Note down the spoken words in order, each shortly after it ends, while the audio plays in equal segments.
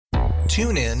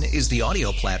TuneIn is the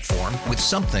audio platform with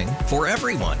something for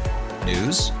everyone.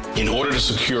 News. In order to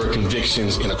secure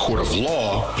convictions in a court of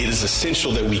law, it is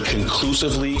essential that we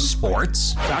conclusively.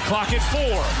 Sports. Shot clock at 4.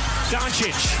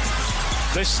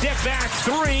 Doncic. The step back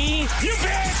 3. You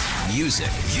bet. Music.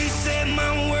 You set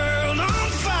my world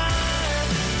on fire.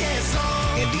 Yes,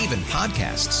 and even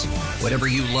podcasts. Whatever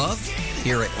you love,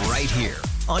 hear it right here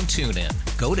on TuneIn.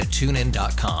 Go to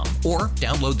TuneIn.com or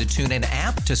download the TuneIn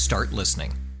app to start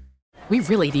listening. We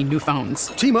really need new phones.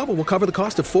 T-Mobile will cover the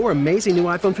cost of 4 amazing new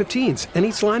iPhone 15s, and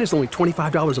each line is only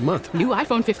 $25 a month. New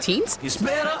iPhone 15s? It's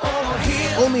better over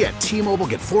here. Only at T-Mobile,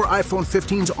 get 4 iPhone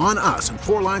 15s on us and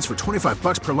 4 lines for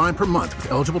 $25 per line per month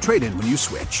with eligible trade-in when you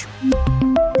switch.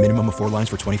 Minimum of 4 lines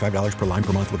for $25 per line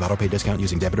per month with autopay discount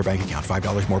using debit or bank account.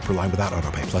 $5 more per line without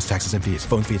autopay, plus taxes and fees.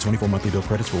 Phone fee at 24 monthly bill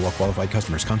credits for well-qualified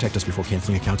customers. Contact us before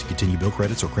canceling account to continue bill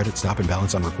credits or credit stop and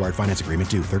balance on required finance agreement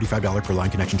due. $35 per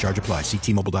line connection charge applies. See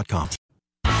T-Mobile.com.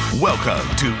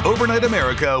 Welcome to Overnight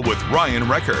America with Ryan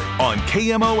Recker on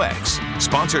KMOX.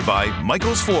 Sponsored by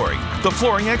Michael's Flooring, the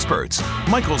flooring experts.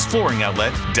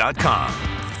 michaelsflooringoutlet.com.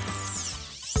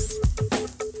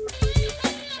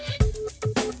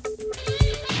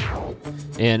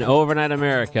 And Overnight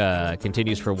America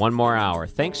continues for one more hour.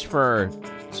 Thanks for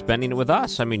spending it with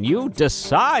us. I mean, you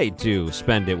decide to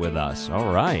spend it with us.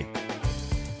 All right.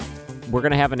 We're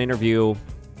going to have an interview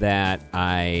that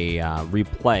I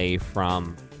replay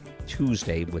from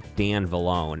Tuesday with Dan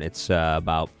Vallone. It's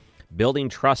about building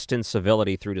trust and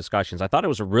civility through discussions. I thought it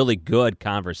was a really good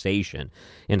conversation.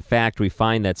 In fact, we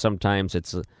find that sometimes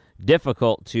it's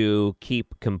difficult to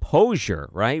keep composure,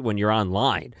 right, when you're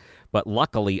online. But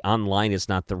luckily, online is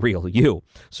not the real you.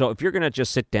 So if you're going to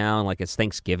just sit down like it's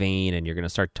Thanksgiving and you're going to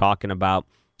start talking about,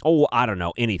 I don't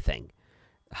know, anything,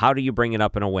 how do you bring it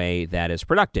up in a way that is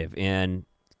productive? And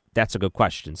that's a good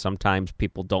question. Sometimes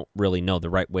people don't really know the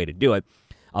right way to do it,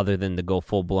 other than to go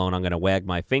full-blown, I'm going to wag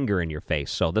my finger in your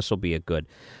face. So this will be a good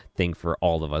thing for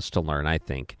all of us to learn, I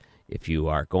think, if you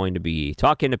are going to be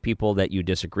talking to people that you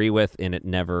disagree with and it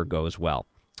never goes well.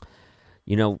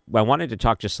 You know, I wanted to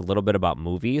talk just a little bit about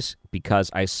movies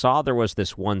because I saw there was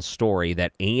this one story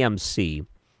that AMC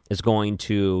is going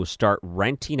to start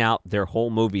renting out their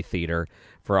whole movie theater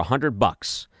for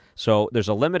 $100. So there's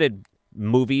a limited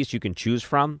movies you can choose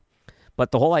from.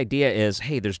 But the whole idea is,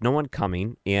 hey, there's no one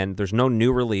coming and there's no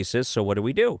new releases, so what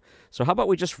do? So how about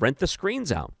we just rent the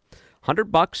screens out?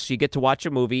 $100, you get to watch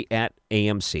a movie at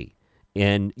AMC,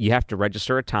 and you have to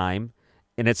register a time.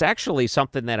 And it's actually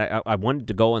something that I wanted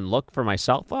to go and look for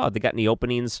myself. Oh, they got any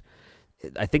openings?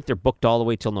 I think they're booked all the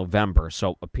way till November,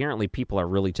 so apparently people are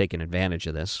really taking advantage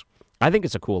of this. I think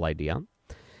it's a cool idea.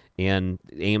 And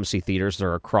AMC theaters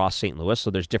are across St. Louis, so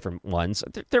there's different ones.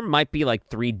 There might be like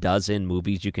 36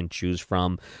 movies you can choose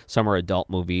from. Some are adult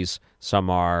movies, some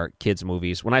are kids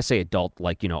movies. When I say adult,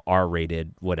 like,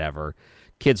 R-rated, whatever.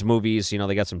 Kids movies,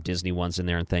 they got some Disney ones in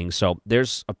there and things. So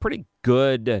there's a pretty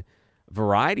good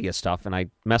variety of stuff. And I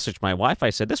messaged my wife. I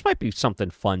said, this might be something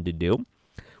fun to do.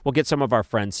 We'll get some of our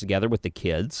friends together with the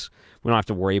kids. We don't have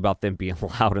to worry about them being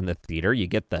loud in the theater. You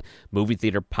get the movie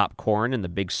theater popcorn and the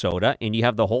big soda, and you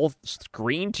have the whole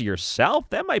screen to yourself.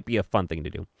 That might be a fun thing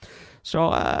to do. So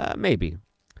maybe.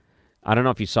 I don't know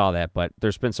if you saw that, but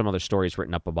there's been some other stories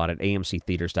written up about it.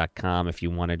 AMCtheaters.com if you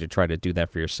wanted to try to do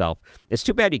that for yourself. It's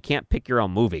too bad you can't pick your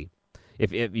own movie.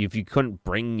 If you couldn't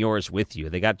bring yours with you.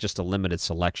 They got just a limited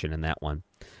selection in that one.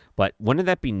 But wouldn't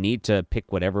that be neat to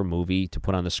pick whatever movie to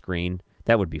put on the screen?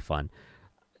 That would be fun.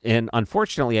 And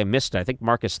unfortunately, I missed it. I think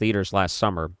Marcus Theaters last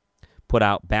summer put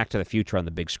out Back to the Future on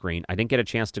the big screen. I didn't get a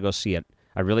chance to go see it.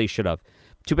 I really should have.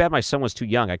 Too bad my son was too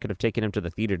young. I could have taken him to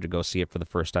the theater to go see it for the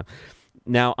first time.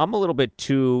 Now, I'm a little bit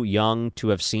too young to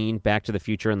have seen Back to the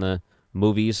Future in the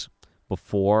movies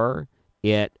before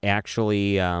it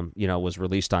actually was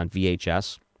released on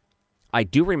VHS. I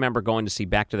do remember going to see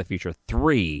Back to the Future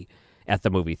 3 at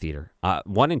the movie theater.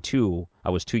 1 and 2,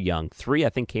 I was too young. 3, I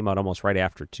think, came out almost right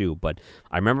after 2. But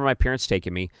I remember my parents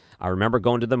taking me. I remember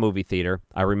going to the movie theater.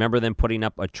 I remember them putting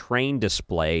up a train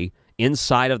display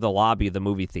inside of the lobby of the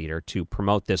movie theater to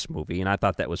promote this movie, and I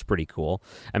thought that was pretty cool.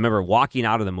 I remember walking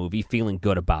out of the movie feeling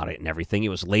good about it and everything. It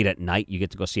was late at night. You get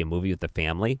to go see a movie with the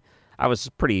family. I was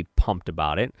pretty pumped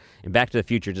about it. And Back to the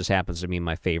Future just happens to be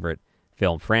my favorite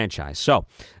film franchise. So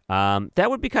that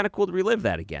would be kind of cool to relive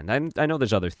that again. I know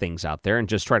there's other things out there, and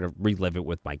just try to relive it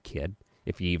with my kid,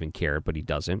 if he even cared, but he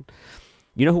doesn't.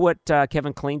 You know what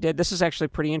Kevin Kline did? This is actually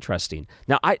pretty interesting.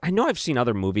 Now, I know I've seen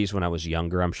other movies when I was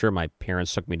younger. I'm sure my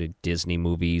parents took me to Disney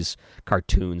movies,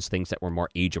 cartoons, things that were more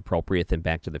age-appropriate than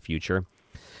Back to the Future.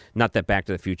 Not that Back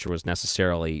to the Future was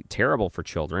necessarily terrible for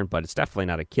children, but it's definitely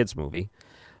not a kid's movie.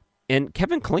 And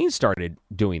Kevin Kline started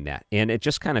doing that, and it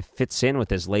just kind of fits in with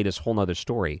his latest Whole 'Nother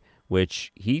Story,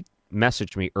 which he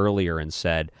messaged me earlier and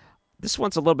said, this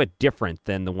one's a little bit different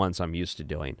than the ones I'm used to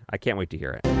doing. I can't wait to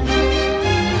hear it.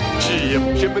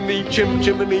 Chim, chimney, chim,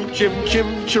 chimney, chim,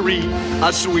 chim, chiree.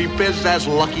 A sweep is as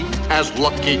lucky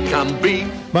can be.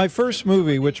 My first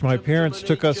movie, which my parents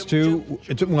took us to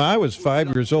when I was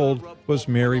 5 years old, was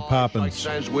Mary Poppins.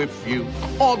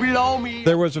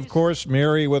 There was, of course,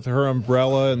 Mary with her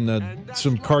umbrella and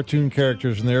some cartoon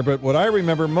characters in there, but what I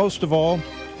remember most of all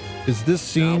is this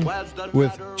scene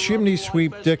with chimney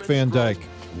sweep Dick Van Dyke.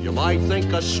 You might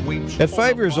think a sweep. At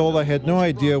 5 years old, I had no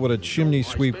idea what a chimney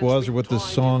sweep was or what this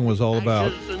song was all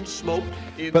about.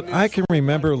 But I can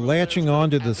remember latching on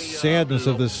to the sadness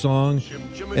of this song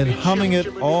and humming it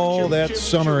all that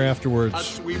summer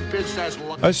afterwards.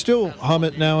 I still hum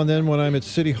it now and then when I'm at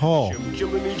City Hall.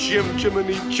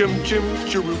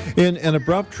 In an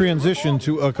abrupt transition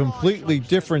to a completely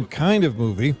different kind of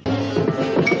movie,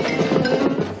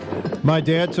 my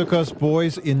dad took us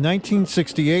boys in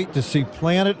 1968 to see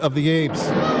Planet of the Apes,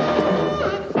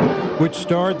 which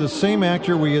starred the same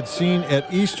actor we had seen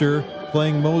at Easter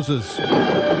playing Moses,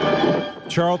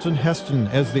 Charlton Heston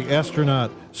as the astronaut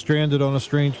stranded on a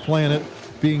strange planet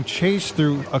being chased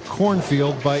through a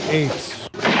cornfield by apes.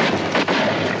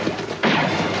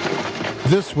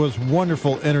 This was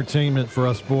wonderful entertainment for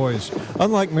us boys.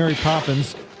 Unlike Mary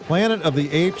Poppins, Planet of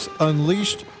the Apes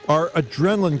unleashed our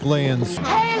adrenaline glands.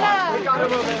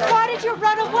 Why did you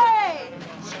run away?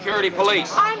 Security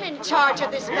police. I'm in charge of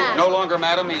this man. No longer,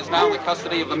 madam. He is now in the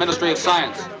custody of the Ministry of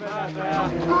Science.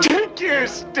 Take your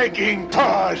stinking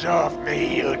paws off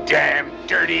me, you damn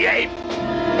dirty ape!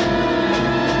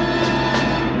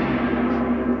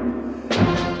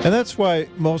 And that's why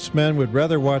most men would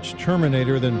rather watch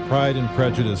Terminator than Pride and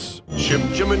Prejudice.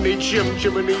 Chim chimney, chim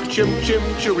chimney, chim chim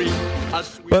chiree.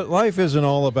 But life isn't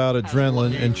all about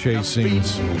adrenaline and chase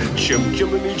scenes. Chim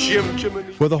chimney, chim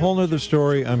chimney. With a Whole 'Nother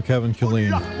Story, I'm Kevin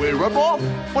Killeen. We rub off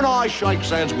when I shake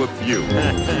hands with you.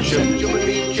 Chim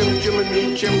chimney, chim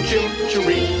chimney, chim chim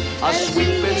chiree. A sweep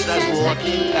is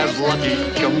as lucky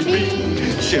can be.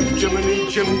 Chim chimney,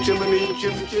 chim chimney,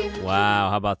 chim chim. Wow,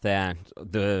 how about that?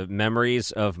 The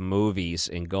memories of movies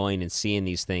and going and seeing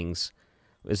these things.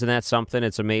 Isn't that something?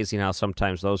 It's amazing how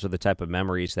sometimes those are the type of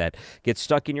memories that get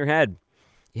stuck in your head.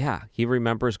 Yeah, he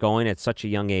remembers going at such a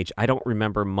young age. I don't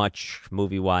remember much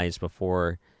movie-wise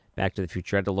before Back to the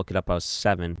Future. I had to look it up. I was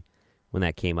 7 when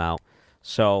that came out.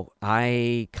 So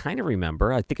I kind of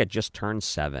remember. I think I just turned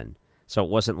 7. So it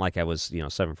wasn't like I was,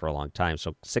 7 for a long time.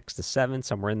 So 6 to 7,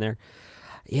 somewhere in there.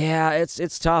 Yeah,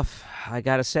 it's tough, I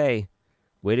got to say.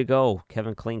 Way to go,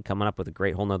 Kevin Kline, coming up with a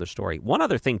great Whole 'Nother Story. One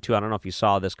other thing, too, I don't know if you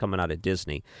saw this coming out of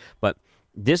Disney, but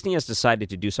Disney has decided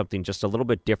to do something just a little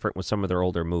bit different with some of their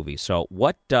older movies. So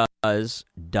what does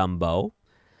Dumbo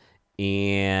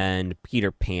and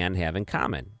Peter Pan have in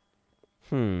common?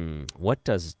 What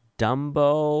does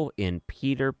Dumbo and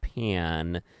Peter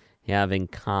Pan have in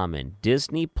common?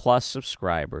 Disney Plus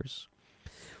subscribers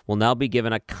will now be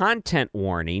given a content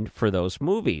warning for those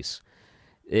movies.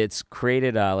 It's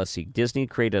created, Disney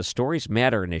created a Stories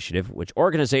Matter initiative, which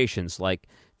organizations like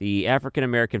the African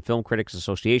American Film Critics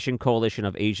Association, Coalition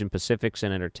of Asian Pacifics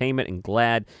in Entertainment, and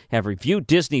GLAAD have reviewed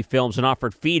Disney films and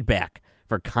offered feedback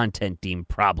for content deemed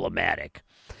problematic.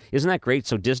 Isn't that great?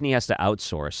 So Disney has to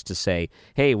outsource to say,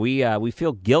 hey, we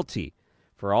feel guilty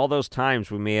for all those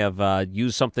times we may have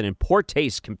used something in poor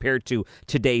taste compared to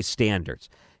today's standards.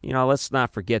 Let's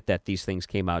not forget that these things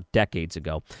came out decades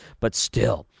ago, but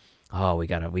still. Oh, we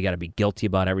gotta be guilty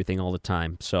about everything all the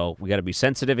time. So we gotta be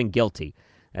sensitive and guilty.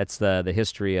 That's the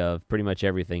history of pretty much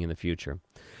everything in the future.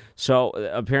 So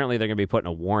apparently they're gonna be putting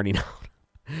a warning out.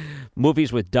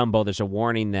 Movies with Dumbo, there's a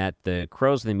warning that the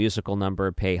Crows in the musical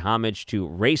number pay homage to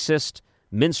racist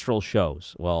minstrel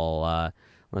shows. Well,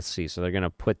 let's see. So they're gonna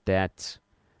put that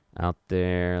out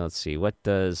there. Let's see. What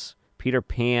does Peter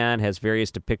Pan has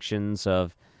various depictions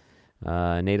of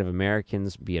Native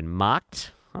Americans being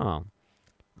mocked? Oh.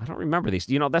 I don't remember these.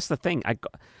 That's the thing.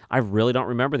 I really don't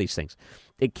remember these things.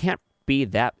 It can't be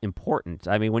that important.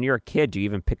 I mean, when you're a kid, do you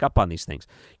even pick up on these things?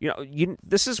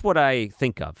 This is what I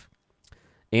think of.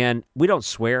 And we don't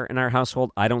swear in our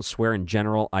household. I don't swear in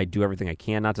general. I do everything I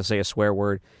can not to say a swear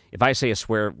word. If I say a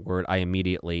swear word, I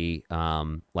immediately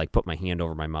put my hand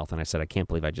over my mouth and I said, I can't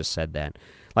believe I just said that.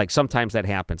 Like sometimes that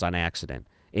happens on accident.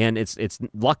 And it's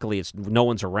luckily it's no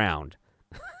one's around.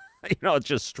 It's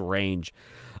just strange.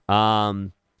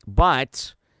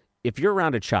 But if you're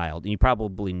around a child, and you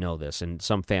probably know this, and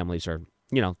some families are,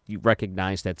 you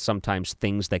recognize that sometimes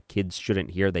things that kids shouldn't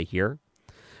hear, they hear.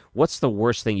 What's the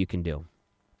worst thing you can do?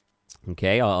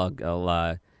 Okay, I'll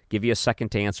Give you a second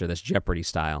to answer this Jeopardy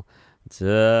style.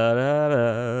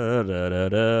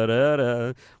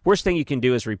 Worst thing you can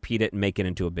do is repeat it and make it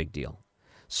into a big deal.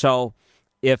 So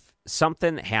if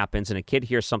something happens and a kid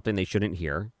hears something they shouldn't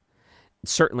hear,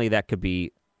 certainly that could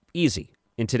be easy.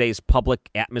 In today's public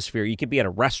atmosphere, you could be at a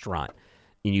restaurant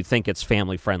and you think it's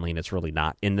family friendly and it's really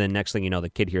not. And the next thing you know, the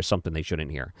kid hears something they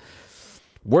shouldn't hear.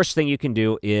 Worst thing you can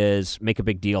do is make a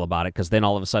big deal about it, because then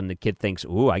all of a sudden the kid thinks,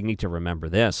 ooh, I need to remember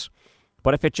this.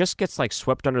 But if it just gets like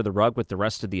swept under the rug with the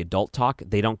rest of the adult talk,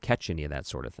 they don't catch any of that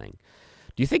sort of thing.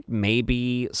 Do you think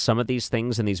maybe some of these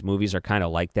things in these movies are kind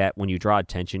of like that? When you draw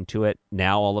attention to it,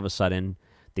 now all of a sudden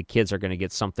the kids are going to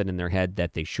get something in their head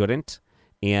that they shouldn't.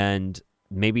 And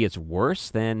maybe it's worse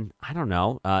than, I don't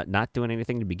know, not doing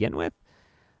anything to begin with?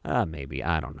 Maybe,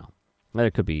 I don't know.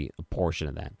 There could be a portion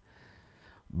of that.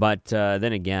 But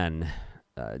then again,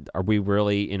 are we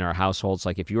really in our households,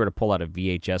 like if you were to pull out a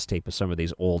VHS tape of some of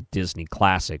these old Disney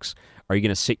classics, are you going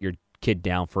to sit your kid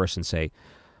down first and say,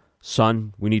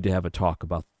 son, we need to have a talk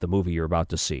about the movie you're about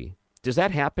to see? Does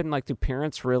that happen? Like, do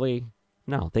parents really?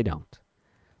 No, they don't.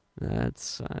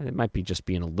 That's it might be just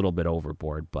being a little bit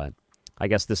overboard, but I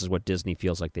guess this is what Disney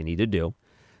feels like they need to do.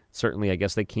 Certainly, I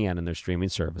guess they can in their streaming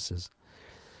services.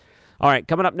 All right,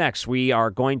 coming up next, we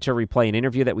are going to replay an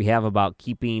interview that we have about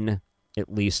keeping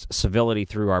at least civility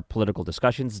through our political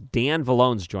discussions. Dan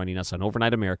Vallone's joining us on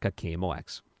Overnight America,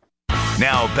 KMOX.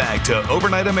 Now back to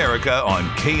Overnight America on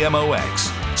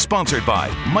KMOX. Sponsored by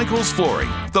Michael's Flooring,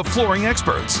 the flooring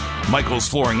experts.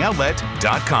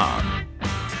 MichaelsFlooringOutlet.com.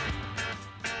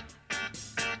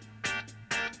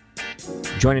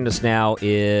 Joining us now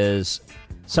is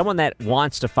someone that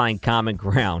wants to find common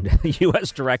ground,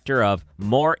 U.S. Director of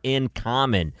More in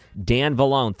Common, Dan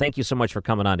Vallone. Thank you so much for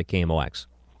coming on to KMOX.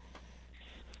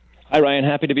 Hi, Ryan.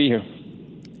 Happy to be here.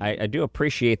 I do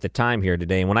appreciate the time here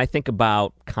today. And when I think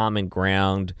about common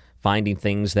ground, finding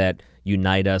things that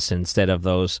unite us instead of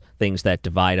those things that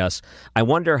divide us, I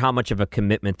wonder how much of a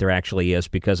commitment there actually is,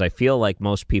 because I feel like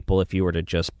most people, if you were to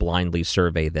just blindly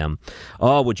survey them,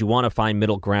 oh, would you want to find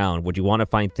middle ground? Would you want to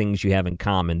find things you have in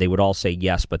common? They would all say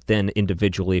yes, but then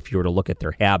individually, if you were to look at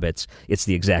their habits, it's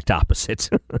the exact opposite.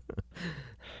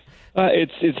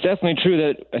 It's definitely true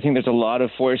that I think there's a lot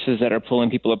of forces that are pulling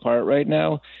people apart right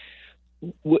now.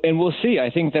 And we'll see.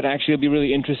 I think that actually will be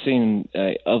really interesting.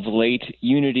 Of late,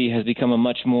 unity has become a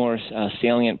much more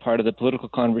salient part of the political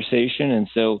conversation. And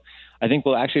so I think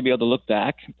we'll actually be able to look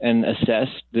back and assess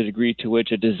the degree to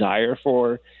which a desire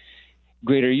for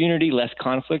greater unity, less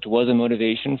conflict, was a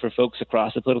motivation for folks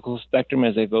across the political spectrum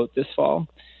as they vote this fall.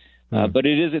 But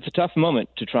it's a tough moment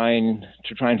to try and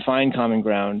find common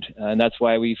ground. And that's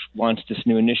why we've launched this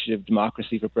new initiative,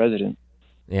 Democracy for President.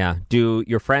 Yeah. Do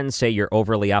your friends say you're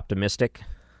overly optimistic?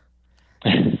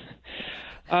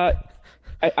 I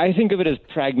think of it as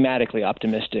pragmatically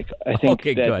optimistic. I think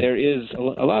that good. There is a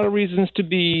lot of reasons to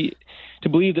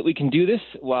believe that we can do this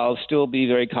while still be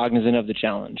very cognizant of the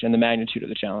challenge and the magnitude of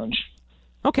the challenge.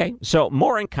 Okay. So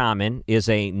More in Common is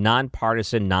a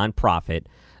nonpartisan nonprofit.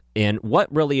 And what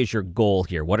really is your goal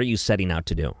here? What are you setting out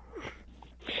to do?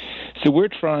 So we're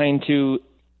trying to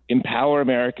empower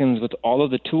Americans with all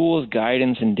of the tools,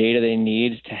 guidance, and data they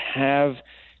need to have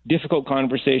difficult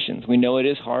conversations. We know it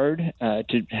is hard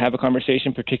to have a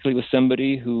conversation, particularly with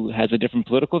somebody who has a different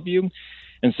political view.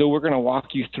 And so we're going to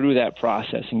walk you through that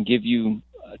process and give you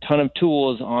a ton of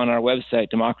tools on our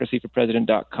website,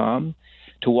 democracyforpresident.com,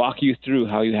 to walk you through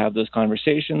how you have those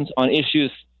conversations on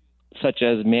issues such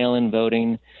as mail-in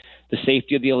voting, the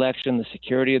safety of the election, the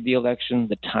security of the election,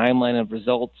 the timeline of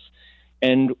results,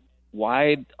 and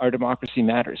why our democracy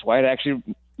matters, why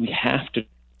we have to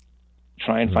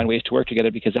try and find ways to work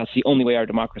together, because that's the only way our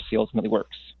democracy ultimately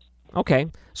works. Okay.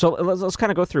 So let's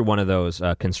kind of go through one of those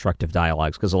constructive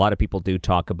dialogues, because a lot of people do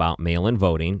talk about mail-in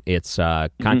voting. It's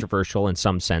controversial in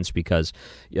some sense because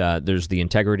there's the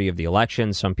integrity of the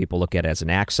election. Some people look at it as an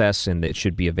access and it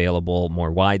should be available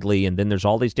more widely. And then there's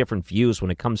all these different views when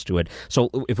it comes to it. So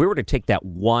if we were to take that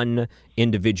one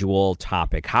individual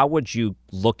topic, how would you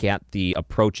look at the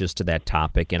approaches to that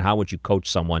topic, and how would you coach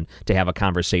someone to have a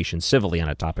conversation civilly on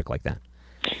a topic like that?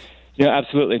 Yeah,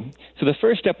 absolutely. So the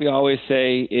first step we always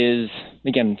say is,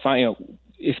 again,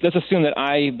 let's assume that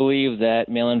I believe that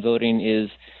mail-in voting is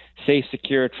safe,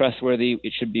 secure, trustworthy.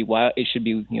 It should be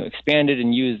expanded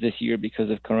and used this year because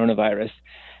of coronavirus.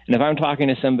 And if I'm talking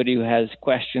to somebody who has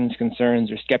questions,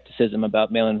 concerns, or skepticism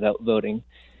about mail-in voting,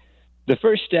 the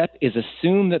first step is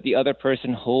assume that the other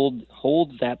person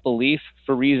holds that belief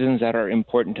for reasons that are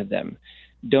important to them.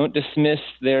 Don't dismiss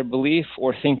their belief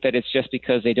or think that it's just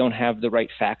because they don't have the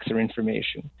right facts or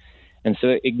information. And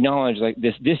so acknowledge, like,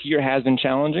 this year has been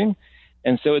challenging,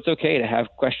 And so it's okay to have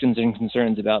questions and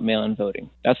concerns about mail-in voting.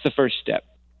 That's the first step.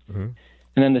 Mm-hmm.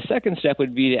 And then the second step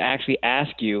would be to actually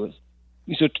ask you,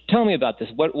 so tell me about this.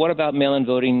 What about mail-in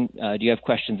voting do you have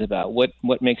questions about?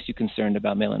 What makes you concerned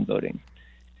about mail-in voting?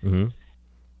 Mm-hmm.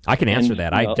 I can answer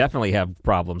that. I definitely have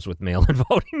problems with mail-in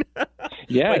voting.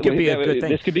 Yeah, it could be a good thing.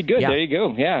 This could be good. Yeah. There you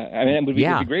go. Yeah, I mean, it would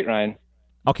be great, Ryan.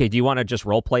 Okay, do you want to just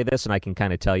role play this, and I can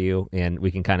kind of tell you, and we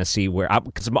can kind of see where,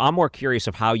 because I'm more curious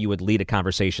of how you would lead a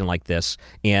conversation like this,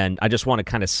 and I just want to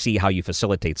kind of see how you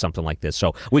facilitate something like this.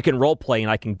 So we can role play, and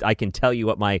I can tell you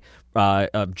what my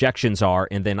objections are,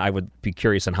 and then I would be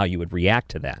curious on how you would react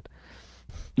to that.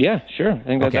 Yeah, sure. I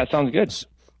think that sounds good.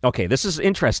 Okay, this is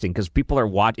interesting because people are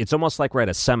watching. It's almost like we're at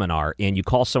a seminar, and you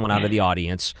call someone out of the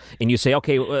audience, and you say,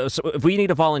 okay, so if we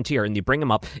need a volunteer, and you bring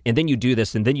them up, and then you do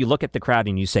this, and then you look at the crowd,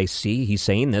 and you say, see, he's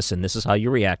saying this, and this is how you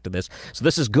react to this. So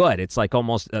this is good. It's like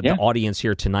almost the audience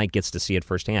here tonight gets to see it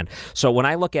firsthand. So when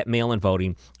I look at mail-in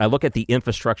voting, I look at the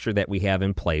infrastructure that we have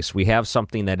in place. We have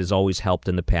something that has always helped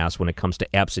in the past when it comes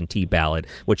to absentee ballot,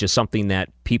 which is something that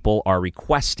people are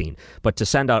requesting. But to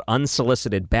send out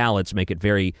unsolicited ballots make it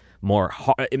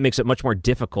it makes it much more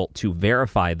difficult to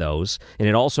verify those, and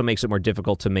it also makes it more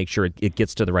difficult to make sure it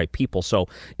gets to the right people. So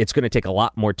it's going to take a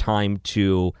lot more time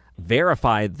to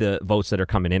verify the votes that are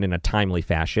coming in a timely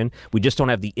fashion. We just don't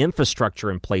have the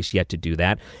infrastructure in place yet to do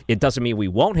that. It doesn't mean we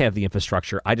won't have the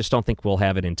infrastructure. I just don't think we'll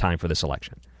have it in time for this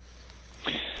election.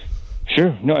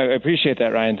 Sure. No, I appreciate that,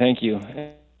 Ryan. Thank you.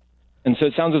 And so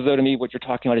it sounds as though to me what you're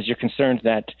talking about is you're concerned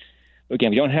that, again,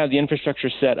 we don't have the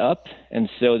infrastructure set up, and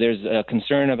so there's a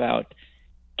concern about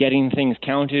getting things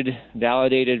counted,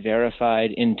 validated,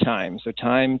 verified in time. So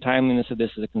timeliness of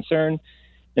this is a concern.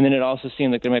 And then it also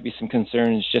seemed like there might be some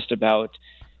concerns just about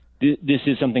this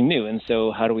is something new, and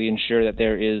so how do we ensure that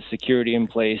there is security in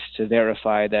place to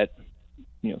verify that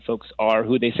folks are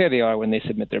who they say they are when they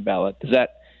submit their ballot? Does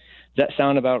that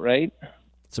sound about right?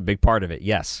 It's a big part of it,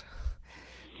 yes.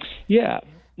 Yeah.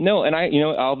 No, and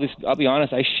I'll be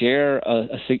honest. I share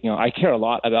I care a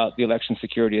lot about the election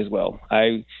security as well.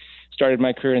 I started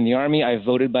my career in the Army. I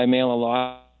voted by mail a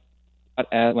lot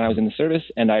when I was in the service,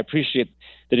 and I appreciate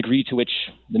the degree to which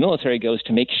the military goes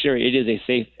to make sure it is a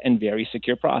safe and very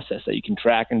secure process that you can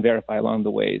track and verify along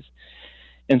the ways.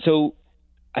 And so,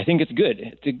 I think it's good.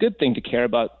 It's a good thing to care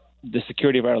about the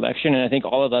security of our election, and I think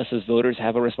all of us as voters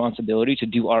have a responsibility to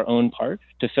do our own part,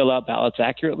 to fill out ballots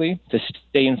accurately, to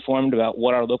stay informed about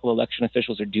what our local election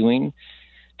officials are doing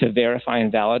to verify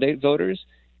and validate voters,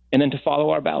 and then to follow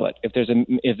our ballot. If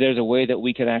there's a way that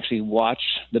we can actually watch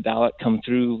the ballot come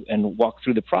through and walk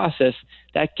through the process,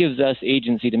 that gives us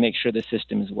agency to make sure the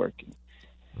system is working.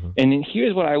 Mm-hmm. And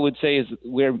here's what I would say is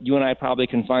where you and I probably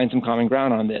can find some common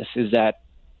ground on this, is that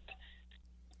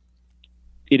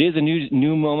it is a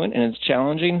new moment, and it's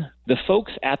challenging. The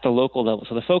folks at the local level,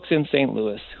 so the folks in St.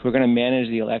 Louis who are going to manage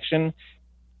the election,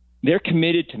 they're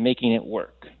committed to making it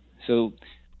work. So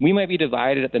we might be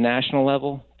divided at the national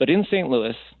level, but in St.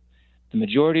 Louis, the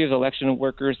majority of the election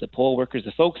workers, the poll workers,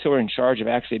 the folks who are in charge of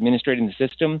actually administrating the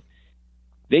system,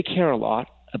 they care a lot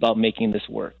about making this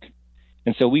work.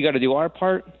 And so we got to do our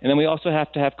part, and then we also have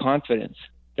to have confidence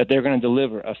that they're going to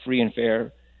deliver a free and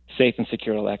fair, safe and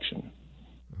secure election.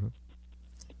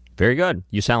 Very good.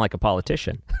 You sound like a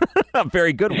politician. A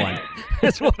very good one.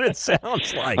 That's what it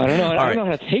sounds like. I don't know. I don't know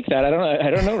how to take that. I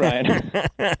don't know, Ryan.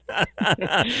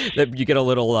 You get a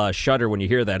little shudder when you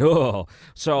hear that. Oh,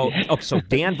 so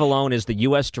Dan Vallone is the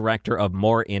U.S. Director of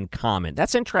More in Common.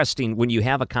 That's interesting when you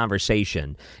have a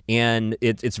conversation, and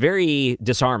it's very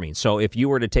disarming. So if you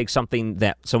were to take something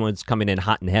that someone's coming in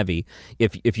hot and heavy,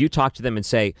 if you talk to them and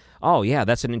say, "Oh, yeah,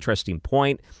 that's an interesting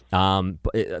point,"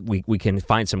 we can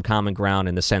find some common ground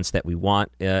in the sense that we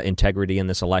want integrity in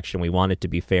this election. We want it to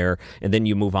be fair. And then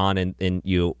you move on and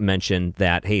you mention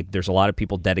that, hey, there's a lot of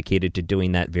people dedicated to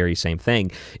doing that very same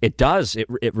thing. It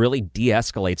really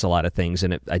de-escalates a lot of things,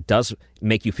 and it does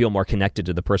make you feel more connected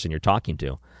to the person you're talking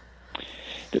to.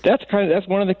 That's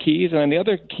one of the keys. And then the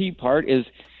other key part is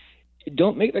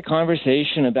don't make the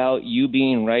conversation about you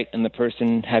being right and the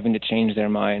person having to change their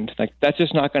mind. Like, that's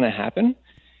just not going to happen.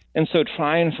 And so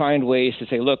try and find ways to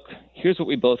say, look, here's what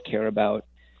we both care about.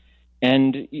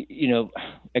 And,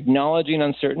 acknowledging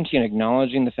uncertainty and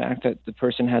acknowledging the fact that the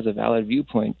person has a valid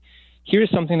viewpoint.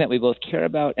 Here's something that we both care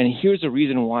about, and here's a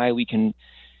reason why we can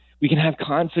have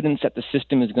confidence that the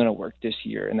system is going to work this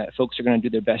year and that folks are going to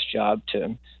do their best job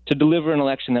to deliver an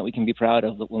election that we can be proud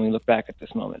of when we look back at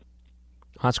this moment.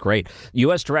 That's great.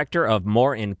 U.S. Director of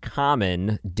More in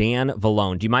Common, Dan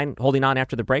Vallone. Do you mind holding on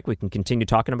after the break? We can continue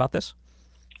talking about this?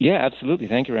 Yeah, absolutely.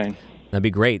 Thank you, Ryan. That'd be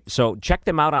great. So check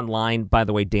them out online. By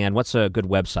the way, Dan, what's a good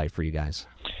website for you guys?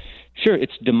 Sure,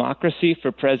 it's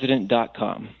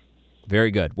democracyforpresident.com.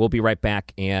 Very good. We'll be right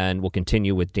back, and we'll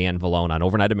continue with Dan Vallone on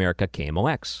Overnight America,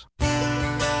 KMOX.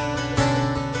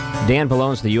 Dan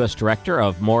Vallone is the U.S. Director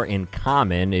of More in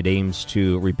Common. It aims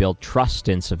to rebuild trust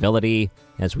and civility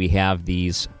as we have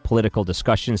these political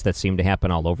discussions that seem to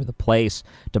happen all over the place.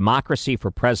 Democracy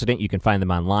for President. You can find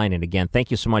them online. And again,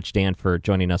 thank you so much, Dan, for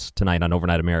joining us tonight on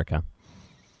Overnight America.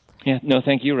 Yeah, no,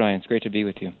 thank you, Ryan. It's great to be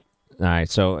with you. All right,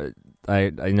 so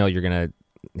I know you're going to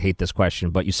hate this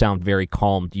question, but you sound very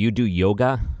calm. Do you do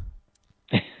yoga?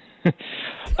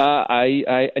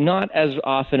 I not as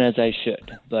often as I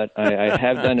should, but I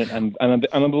have done it.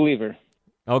 I'm a believer.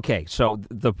 Okay, so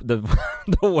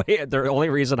the only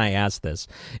reason I ask this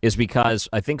is because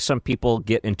I think some people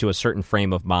get into a certain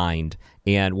frame of mind,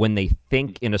 and when they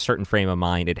think in a certain frame of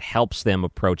mind, it helps them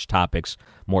approach topics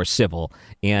more civil,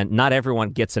 and not everyone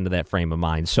gets into that frame of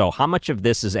mind. So how much of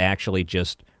this is actually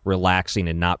just relaxing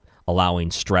and not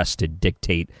allowing stress to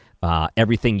dictate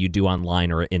everything you do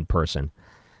online or in person?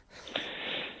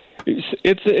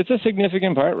 It's a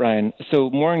significant part, Ryan. So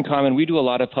More in Common, we do a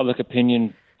lot of public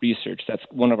opinion research. That's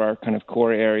one of our kind of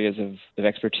core areas of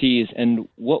expertise. And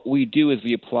what we do is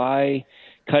we apply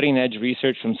cutting-edge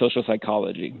research from social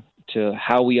psychology to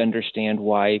how we understand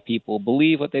why people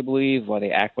believe what they believe, why they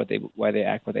act what they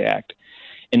act.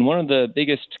 And one of the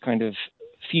biggest kind of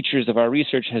features of our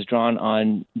research has drawn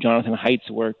on Jonathan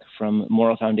Haidt's work from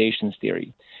moral foundations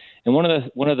theory. And one of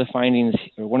the findings,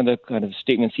 or one of the kind of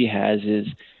statements he has is,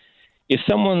 if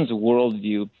someone's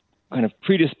worldview kind of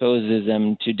predisposes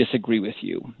them to disagree with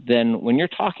you, then when you're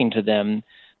talking to them,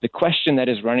 the question that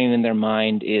is running in their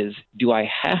mind is, do I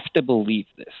have to believe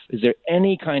this? Is there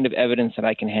any kind of evidence that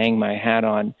I can hang my hat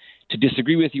on to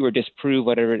disagree with you or disprove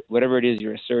whatever it is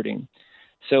you're asserting?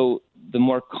 So the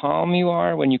more calm you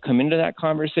are when you come into that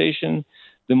conversation,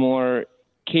 the more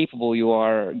capable you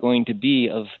are going to be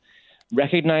of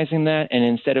recognizing that, and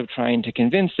instead of trying to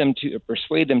convince them to or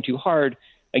persuade them too hard,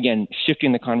 again,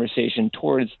 shifting the conversation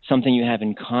towards something you have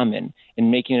in common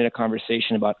and making it a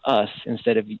conversation about us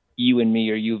instead of you and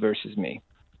me or you versus me.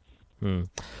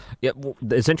 Yeah, well,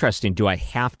 it's interesting. Do I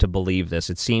have to believe this?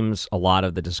 It seems a lot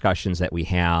of the discussions that we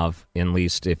have, at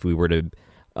least if we were to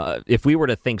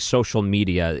think social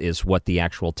media is what the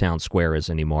actual town square is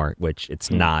anymore, which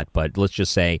it's not, but let's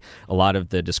just say a lot of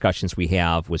the discussions we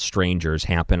have with strangers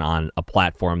happen on a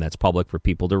platform that's public for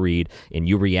people to read, and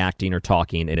you reacting or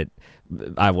talking, and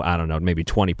I don't know, maybe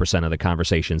 20% of the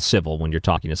conversation is civil when you're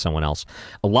talking to someone else.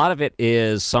 A lot of it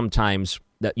is sometimes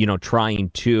that, trying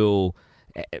to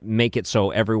make it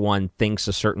so everyone thinks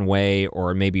a certain way,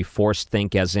 or maybe forced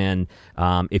think as in,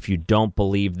 if you don't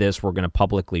believe this, we're going to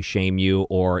publicly shame you,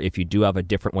 or if you do have a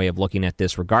different way of looking at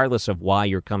this, regardless of why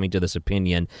you're coming to this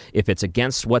opinion, if it's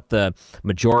against what the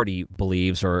majority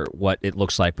believes or what it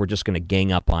looks like, we're just going to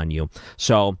gang up on you.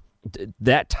 So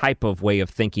that type of way of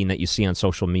thinking that you see on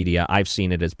social media, I've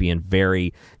seen it as being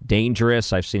very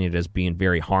dangerous. I've seen it as being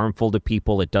very harmful to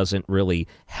people. It doesn't really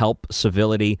help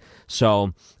civility.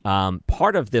 So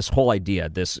part of this whole idea,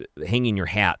 this hanging your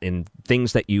hat in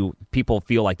things that people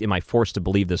feel like, am I forced to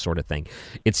believe this sort of thing?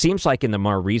 It seems like in the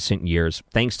more recent years,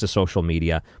 thanks to social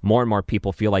media, more and more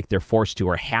people feel like they're forced to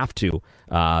or have to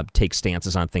take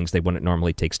stances on things they wouldn't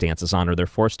normally take stances on, or they're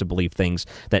forced to believe things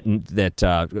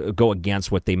that go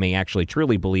against what they may actually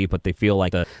truly believe, but they feel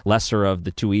like the lesser of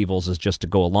the two evils is just to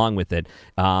go along with it.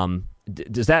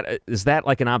 Is that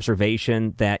like an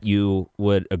observation that you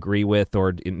would agree with,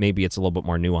 or maybe it's a little bit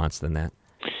more nuanced than that?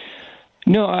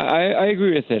 No, I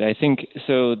agree with it. I think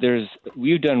so.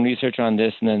 We've done research on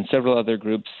this, and then several other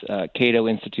groups. Cato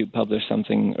Institute published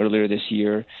something earlier this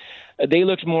year. They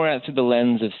looked more at through the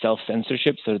lens of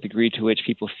self-censorship, so the degree to which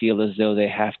people feel as though they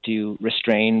have to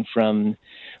refrain from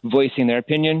voicing their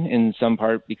opinion, in some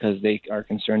part because they are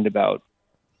concerned about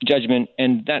judgment,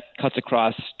 and that cuts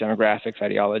across demographics,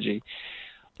 ideology.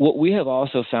 What we have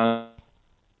also found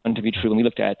to be true when we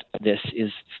looked at this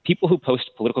is people who post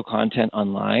political content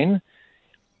online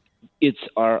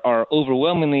are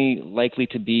overwhelmingly likely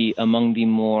to be among the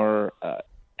more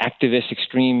activist,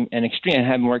 extreme, and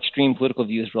have more extreme political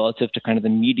views relative to kind of the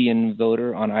median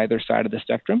voter on either side of the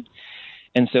spectrum.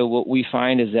 And so what we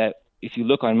find is that if you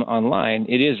look online,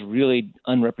 it is really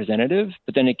unrepresentative,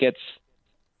 but then it gets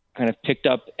kind of picked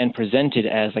up and presented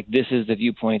as like, this is the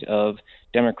viewpoint of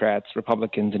Democrats,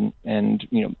 Republicans, and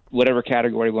whatever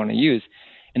category we want to use.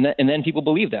 And then people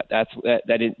believe that.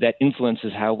 That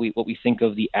influences what we think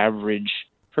of the average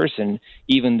person,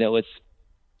 even though it's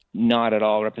not at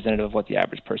all representative of what the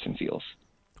average person feels.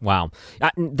 Wow.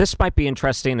 This might be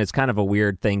interesting. It's kind of a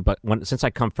weird thing, but since I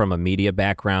come from a media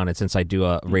background and since I do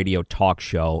a radio talk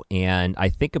show, and I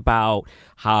think about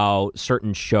how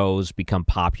certain shows become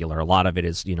popular. A lot of it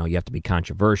is, you have to be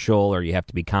controversial or you have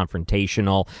to be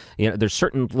confrontational. There's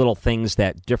certain little things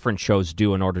that different shows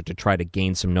do in order to try to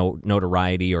gain some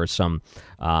notoriety or some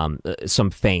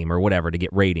fame or whatever to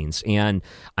get ratings. And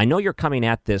I know you're coming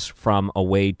at this from a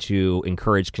way to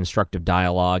encourage constructive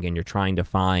dialogue and you're trying to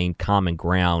find common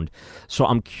ground. So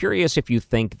I'm curious if you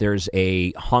think there's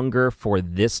a hunger for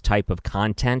this type of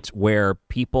content where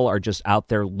people are just out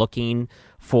there looking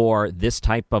for this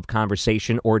type of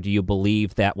conversation, or do you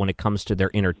believe that when it comes to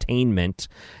their entertainment,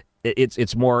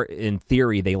 it's more in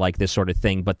theory they like this sort of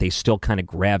thing, but they still kind of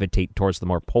gravitate towards the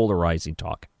more polarizing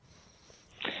talk?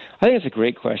 I think it's a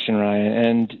great question, Ryan,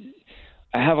 and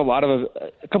I have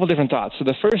a couple different thoughts. So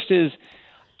the first is,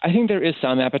 I think there is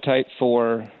some appetite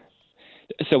for.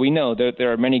 So we know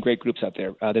there are many great groups out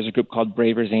there. There's a group called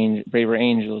Braver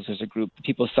Angels. There's a group,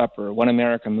 People's Supper, One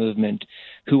America Movement,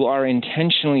 who are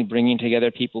intentionally bringing together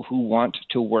people who want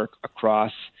to work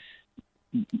across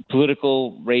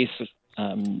political, race,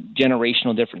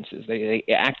 generational differences. They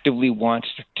actively want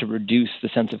to reduce the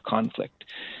sense of conflict.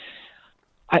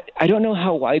 I don't know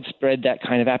how widespread that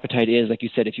kind of appetite is. Like you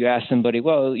said, if you ask somebody,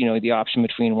 well, the option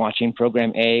between watching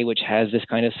program A, which has this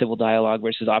kind of civil dialogue,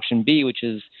 versus option B, which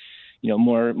is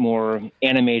more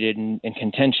animated and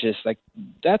contentious, like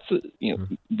that's, the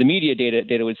media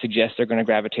data would suggest they're going to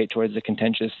gravitate towards the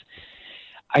contentious.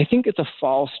 I think it's a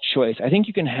false choice. I think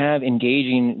you can have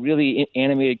engaging, really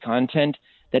animated content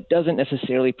that doesn't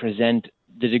necessarily present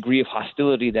the degree of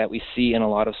hostility that we see in a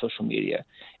lot of social media.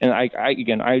 And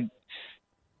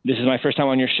this is my first time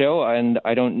on your show, and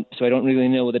I don't really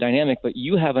know the dynamic, but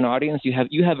you have an audience,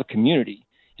 you have a community,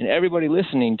 and everybody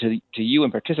listening to you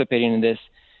and participating in this,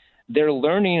 they're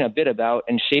learning a bit about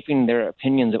and shaping their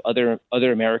opinions of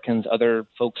other Americans, other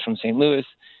folks from St. Louis.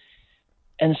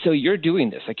 And so you're doing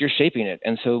this, like you're shaping it.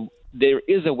 And so there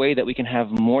is a way that we can have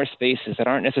more spaces that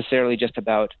aren't necessarily just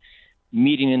about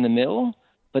meeting in the middle,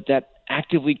 but that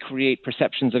actively create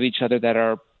perceptions of each other that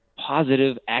are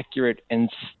positive, accurate, and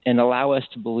allow us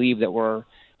to believe that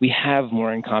we have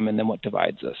more in common than what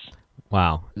divides us.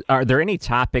 Wow. Are there any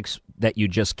topics that you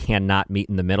just cannot meet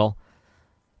in the middle?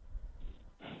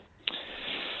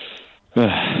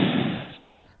 I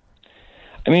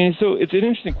mean, so it's an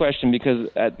interesting question because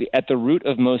at the root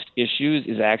of most issues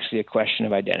is actually a question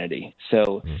of identity.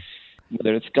 So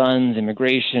whether it's guns,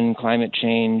 immigration, climate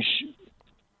change,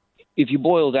 if you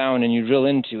boil down and you drill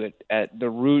into it, at the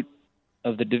root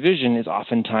of the division is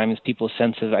oftentimes people's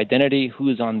sense of identity,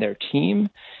 who's on their team,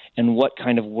 and what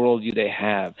kind of worldview they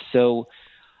have. So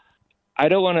I'm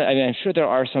sure there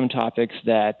are some topics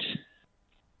that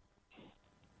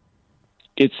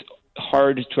it's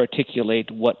hard to articulate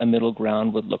what a middle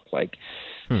ground would look like.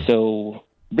 So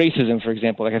racism, for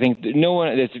example, I think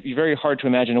it's very hard to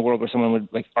imagine a world where someone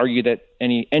would argue that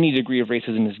any degree of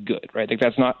racism is good, right? Like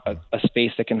that's not a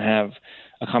space that can have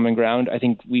a common ground. I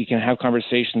think we can have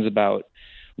conversations about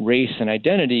race and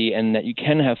identity, and that you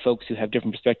can have folks who have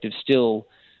different perspectives still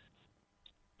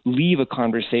leave a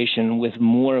conversation with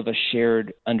more of a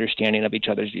shared understanding of each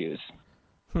other's views.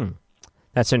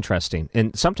 That's interesting.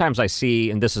 And sometimes I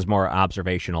see, and this is more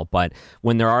observational, but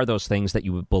when there are those things that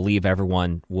you would believe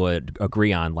everyone would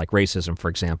agree on, like racism, for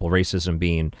example, racism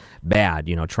being bad,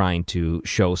 trying to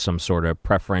show some sort of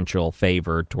preferential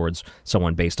favor towards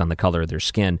someone based on the color of their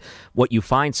skin. What you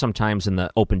find sometimes in the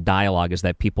open dialogue is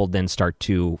that people then start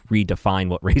to redefine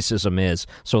what racism is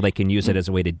so they can use it as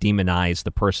a way to demonize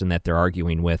the person that they're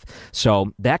arguing with.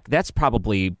 So that's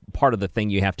probably part of the thing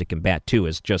you have to combat, too,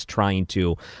 is just trying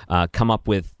to come up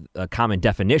with a common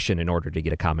definition in order to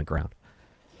get a common ground.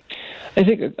 I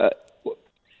think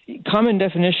common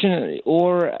definition,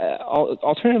 or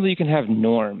alternatively, you can have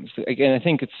norms. Again, I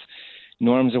think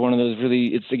norms are one of those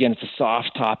it's a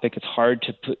soft topic. It's hard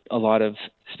to put a lot of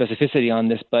specificity on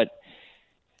this, but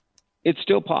it's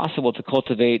still possible to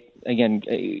cultivate, again,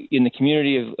 in the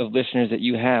community of listeners that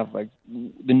you have, like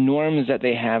the norms that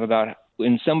they have about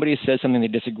when somebody says something they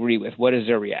disagree with, what is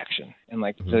their reaction? And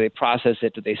do they process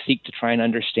it? Do they seek to try and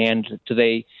understand? Do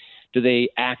they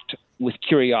act with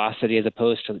curiosity as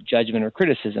opposed to judgment or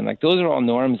criticism? Like those are all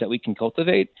norms that we can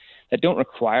cultivate that don't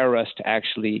require us to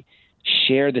actually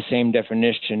share the same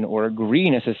definition or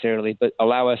agree necessarily, but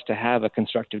allow us to have a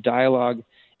constructive dialogue.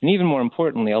 And even more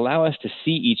importantly, allow us to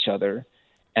see each other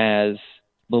as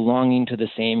belonging to the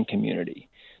same community.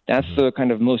 That's the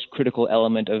kind of most critical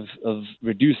element of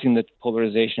reducing the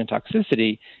polarization and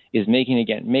toxicity, is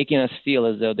making us feel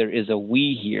as though there is a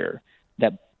we here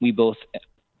that we both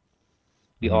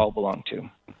we all belong to.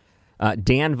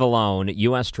 Dan Vallone,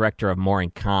 U.S. Director of More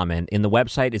in Common. And the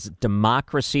website is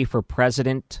Democracy for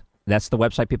President. That's the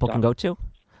website people can go to?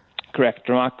 Correct.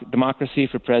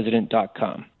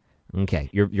 democracyforpresident.com. Okay.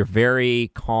 You're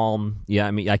very calm. Yeah,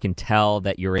 I mean, I can tell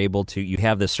that you're able to, you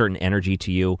have this certain energy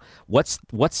to you. What's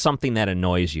something that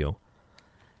annoys you?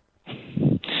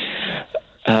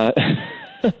 I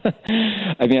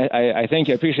mean, I thank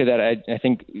you. I appreciate that. I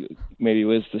think maybe it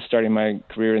was the starting my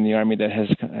career in the Army that has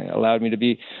allowed me to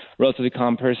be a relatively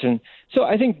calm person. So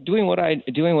I think doing what I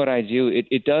do,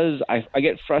 it does. I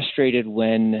get frustrated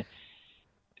when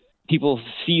people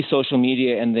see social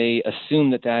media and they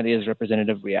assume that is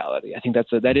representative reality. I think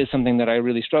that is something that I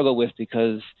really struggle with,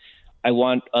 because I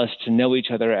want us to know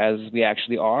each other as we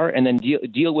actually are, and then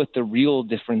deal with the real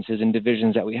differences and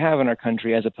divisions that we have in our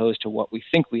country, as opposed to what we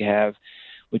think we have,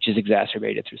 which is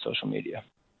exacerbated through social media.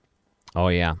 Oh,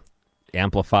 yeah.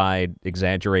 Amplified,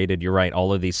 exaggerated. You're right.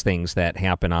 All of these things that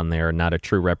happen on there are not a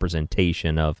true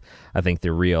representation of, I think,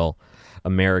 the real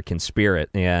American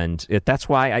spirit. And that's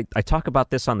why I talk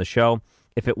about this on the show.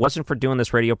 If it wasn't for doing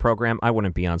this radio program, I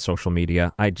wouldn't be on social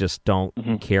media. I just don't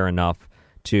care enough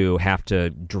to have to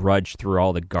drudge through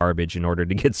all the garbage in order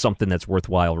to get something that's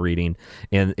worthwhile reading.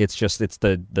 And it's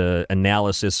the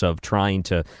analysis of trying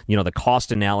to, the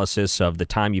cost analysis of the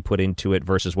time you put into it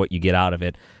versus what you get out of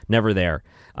it. Never there.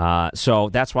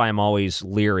 So that's why I'm always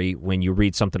leery when you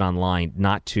read something online,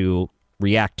 not to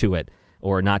react to it,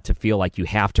 or not to feel like you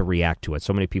have to react to it.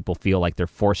 So many people feel like they're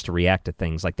forced to react to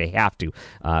things, like they have to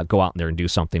go out there and do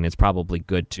something. It's probably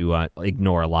good to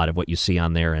ignore a lot of what you see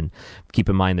on there, and keep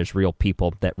in mind there's real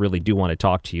people that really do want to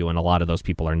talk to you, and a lot of those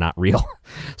people are not real.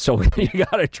 So you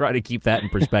got to try to keep that in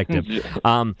perspective.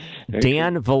 Dan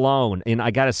Vallone, and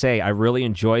I got to say, I really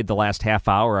enjoyed the last half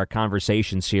hour, our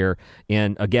conversations here.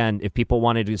 And again, if people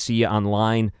wanted to see you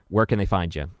online, where can they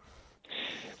find you?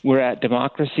 We're at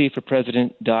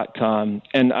democracyforpresident.com.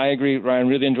 And I agree, Ryan,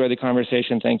 really enjoyed the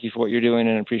conversation. Thank you for what you're doing,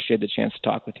 and appreciate the chance to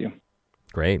talk with you.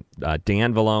 Great.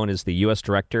 Dan Vallone is the U.S.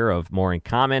 Director of More in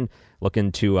Common,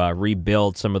 looking to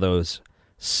rebuild some of those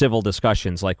civil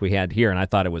discussions like we had here, and I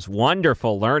thought it was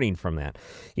wonderful learning from that.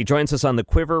 He joins us on the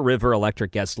Quiver River Electric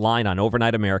Guest Line on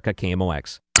Overnight America,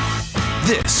 KMOX.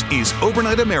 This is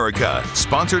Overnight America,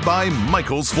 sponsored by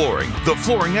Michael's Flooring, the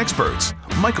flooring experts.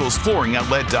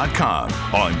 MichaelsFlooringOutlet.com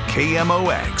on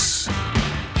KMOX.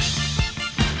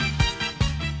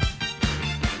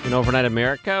 And Overnight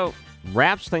America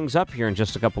wraps things up here in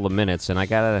just a couple of minutes, and I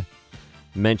got to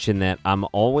mention that I'm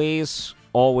always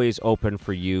open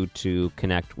for you to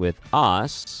connect with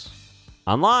us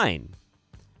online.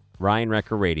 Ryan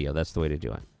Wrecker Radio, that's the way to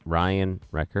do it. Ryan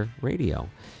Wrecker Radio.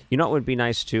 You know, it would be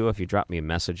nice, too, if you drop me a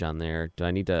message on there.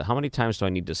 How many times do I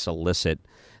need to solicit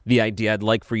the idea? I'd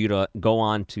like for you to go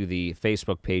on to the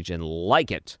Facebook page and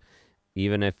like it.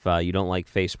 Even if you don't like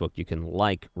Facebook, you can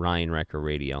like Ryan Wrecker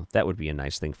Radio. That would be a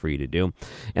nice thing for you to do.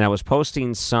 And I was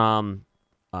posting some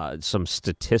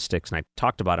statistics, and I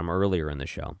talked about them earlier in the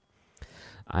show.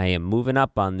 I am moving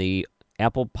up on the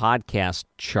Apple Podcast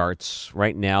charts.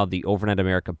 Right now, the Overnight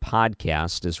America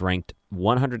podcast is ranked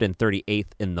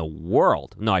 138th in the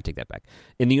world. No, I take that back.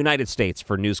 In the United States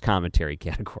for news commentary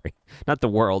category. Not the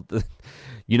world. The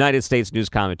United States news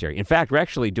commentary. In fact, we're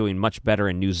actually doing much better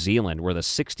in New Zealand. We're the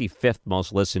 65th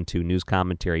most listened to news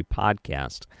commentary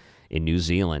podcast in New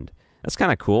Zealand. That's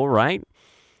kind of cool, right?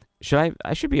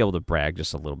 I should be able to brag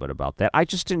just a little bit about that. I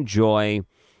just enjoy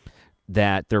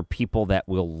that there are people that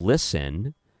will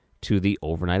listen to the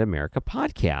Overnight America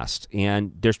podcast,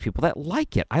 and there's people that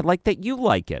like it. I like that you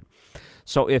like it.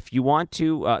 So if you want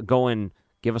to go and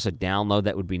give us a download,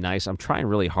 that would be nice. I'm trying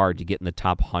really hard to get in the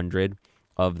top 100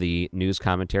 of the news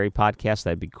commentary podcast.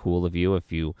 That'd be cool of you.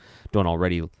 If you don't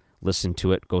already listen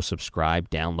to it, go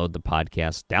subscribe, download the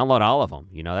podcast, download all of them.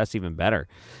 That's even better.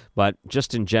 But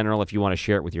just in general, if you want to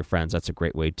share it with your friends, that's a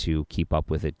great way to keep up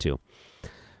with it too.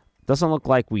 Doesn't look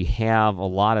like we have a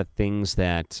lot of things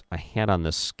that I had on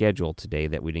the schedule today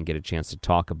that we didn't get a chance to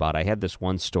talk about. I had this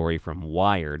one story from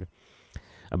Wired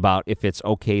about if it's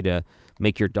okay to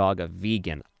make your dog a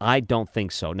vegan. I don't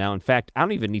think so. Now, in fact, I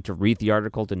don't even need to read the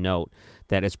article to note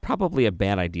that it's probably a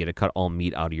bad idea to cut all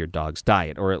meat out of your dog's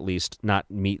diet, or at least not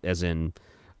meat as in,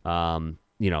 I'm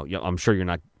sure you're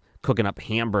not cooking up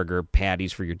hamburger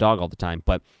patties for your dog all the time,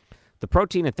 but the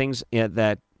protein and things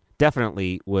that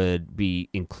definitely would be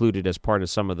included as part of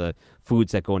some of the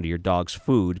foods that go into your dog's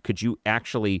food. Could you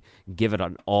actually give it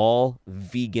an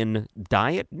all-vegan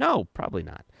diet? No, probably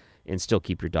not, and still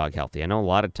keep your dog healthy. I know a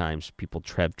lot of times people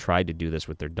have tried to do this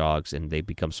with their dogs, and they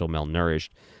become so malnourished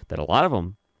that a lot of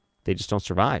them, they just don't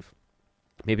survive.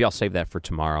 Maybe I'll save that for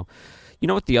tomorrow. You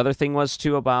know what the other thing was,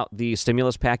 too, about the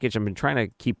stimulus package? I've been trying to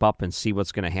keep up and see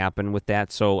what's going to happen with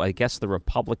that. So I guess the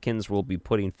Republicans will be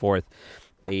putting forth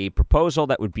a proposal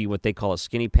that would be what they call a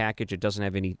skinny package. It doesn't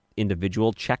have any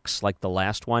individual checks like the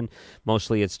last one.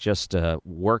 Mostly it's just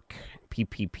work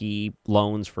PPP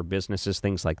loans for businesses,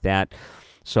 things like that.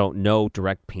 So no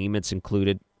direct payments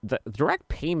included. The direct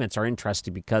payments are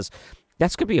interesting because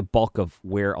that's going to be a bulk of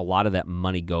where a lot of that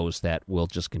money goes that will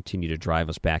just continue to drive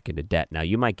us back into debt. Now,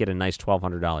 you might get a nice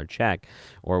 $1,200 check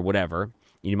or whatever.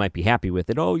 You might be happy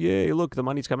with it. Oh, yay, look, the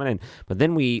money's coming in. But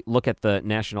then we look at the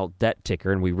national debt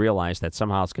ticker and we realize that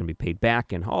somehow it's going to be paid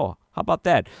back. And, oh, how about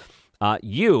that?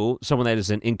 You, someone that is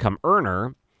an income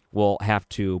earner, will have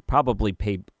to probably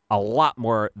pay a lot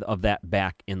more of that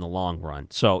back in the long run.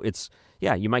 So it's,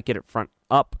 yeah, you might get it front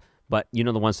up. But, the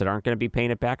ones that aren't going to be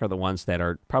paying it back are the ones that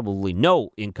are probably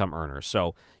no income earners.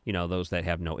 So, those that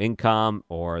have no income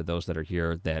or those that are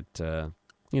here that,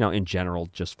 in general,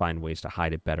 just find ways to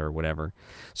hide it better or whatever.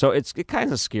 So it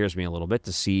kind of scares me a little bit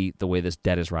to see the way this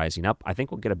debt is rising up. I think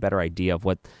we'll get a better idea of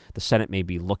what the Senate may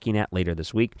be looking at later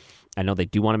this week. I know they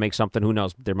do want to make something. Who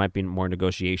knows? There might be more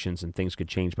negotiations and things could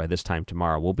change by this time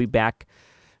tomorrow. We'll be back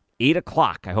 8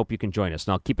 o'clock. I hope you can join us.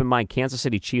 Now, keep in mind, Kansas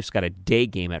City Chiefs got a day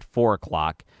game at 4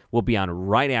 o'clock. We'll be on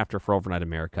right after for Overnight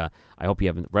America. I hope you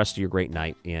have the rest of your great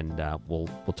night, and we'll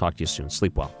talk to you soon.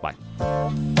 Sleep well. Bye.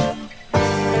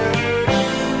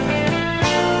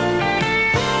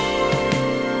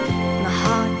 My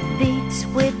heart beats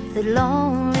with the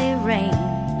lonely rain,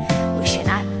 wishing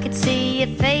I could see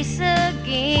your face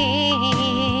again.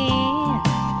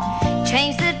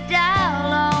 Change the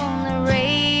dial on the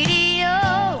radio,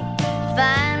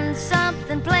 find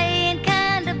something playing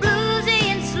kind of bluesy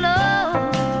and slow.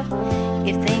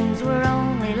 If things were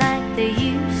only like they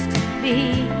used to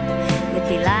be, we'd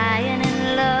be lying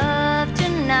in love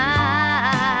tonight.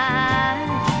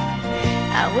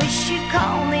 I wish you'd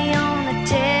call me on the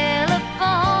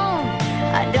telephone.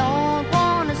 I don't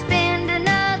want to spend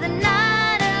another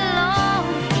night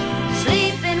alone,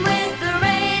 sleeping with the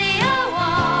radio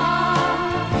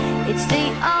on. It's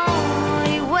the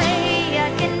only way I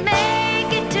can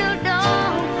make it till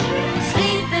dawn,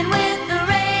 sleeping with the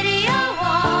radio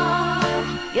on.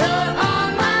 You're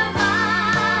on my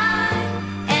mind,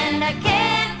 and I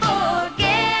can't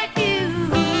forget you.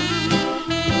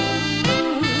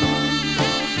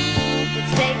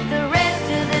 Let's take the rest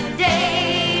of the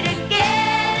day to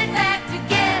get it back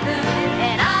together,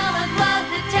 and I'll unplug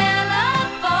the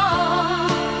telephone.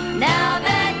 Now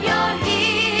that you're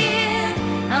here,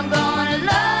 I'm gonna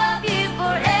love you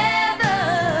forever.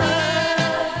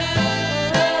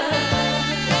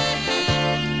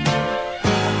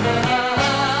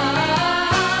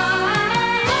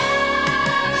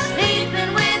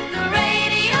 Sleeping with the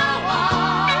radio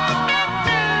on.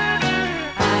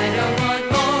 I don't want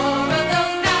more of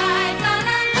those nights all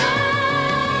alone.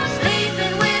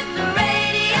 Sleeping with the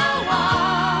radio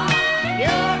on.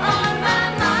 You're on my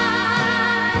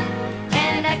mind,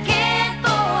 and I can't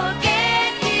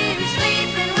forget you.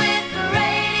 Sleeping with the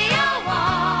radio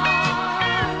on.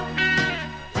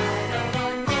 I don't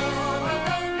want more of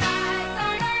those nights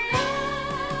all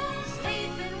alone.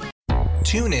 Sleeping with.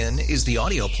 TuneIn is the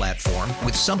audio platform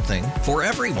with something for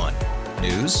everyone.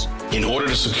 News. In order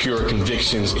to secure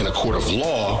convictions in a court of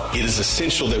law, it is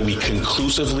essential that we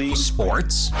conclusively.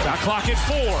 Sports. Shot clock at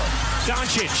 4.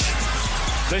 Doncic.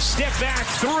 The step back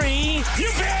 3. You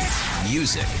bet.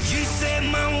 Music. You set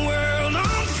my world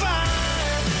on fire.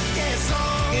 Yes,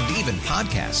 And even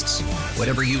podcasts.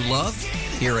 Whatever you love,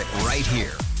 hear it right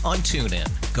here on TuneIn.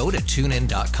 Go to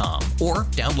TuneIn.com or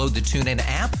download the TuneIn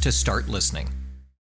app to start listening.